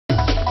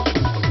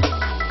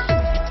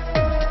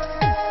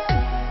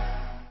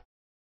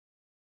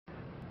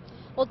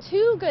Well,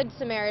 two good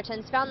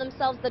Samaritans found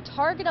themselves the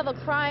target of a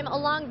crime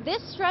along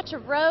this stretch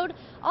of road,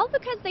 all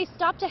because they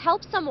stopped to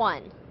help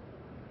someone.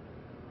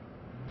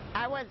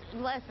 I was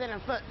less than a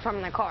foot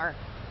from the car.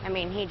 I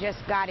mean, he just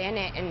got in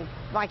it and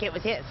like it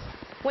was his.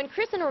 When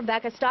Chris and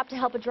Rebecca stopped to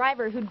help a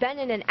driver who'd been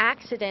in an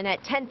accident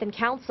at 10th and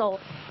Council,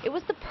 it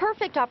was the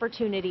perfect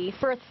opportunity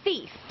for a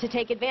thief to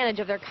take advantage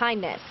of their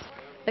kindness.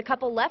 The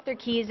couple left their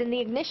keys in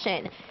the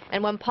ignition,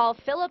 and when Paul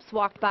Phillips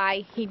walked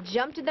by, he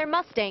jumped in their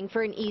Mustang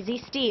for an easy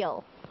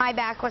steal. My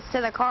back was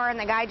to the car, and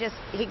the guy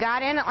he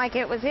got in it like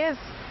it was his,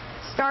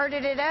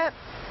 started it up.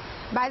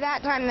 By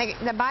that time,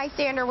 the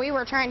bystander we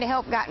were trying to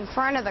help got in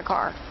front of the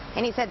car,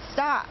 and he said,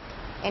 "Stop,"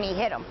 and he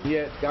hit him.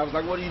 Yeah, the guy was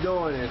like, "What are you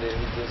doing?" And then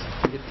he just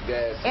hit the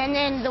gas. And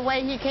then the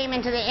way he came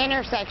into the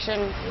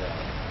intersection,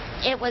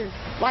 It was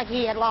like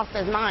he had lost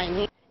his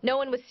mind. No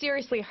one was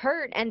seriously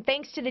hurt, and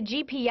thanks to the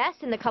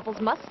GPS in the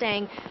couple's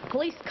Mustang,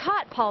 police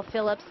caught Paul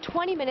Phillips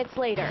 20 minutes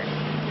later.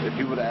 If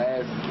he would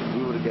have asked,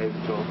 we would have gave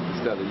it to him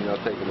instead of,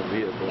 taking the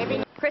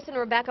vehicle. Chris and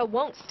Rebecca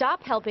won't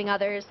stop helping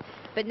others,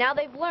 but now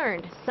they've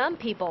learned some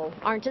people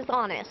aren't as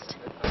honest.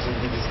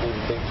 You just need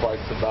to think twice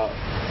about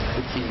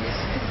the keys,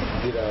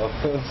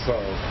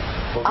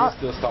 but we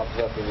still stop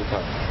to help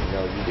anytime.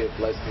 You get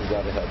blessings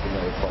out of helping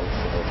other folks.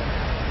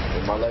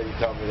 And my lady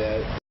taught me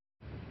that.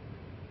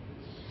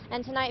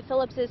 And tonight,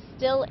 Phillips is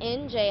still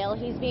in jail.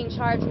 He's being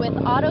charged with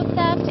auto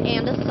theft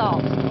and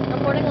assault.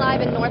 Reporting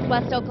live in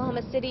Northwest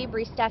Oklahoma City,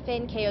 Bree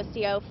Steffen,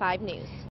 KOCO 5 News.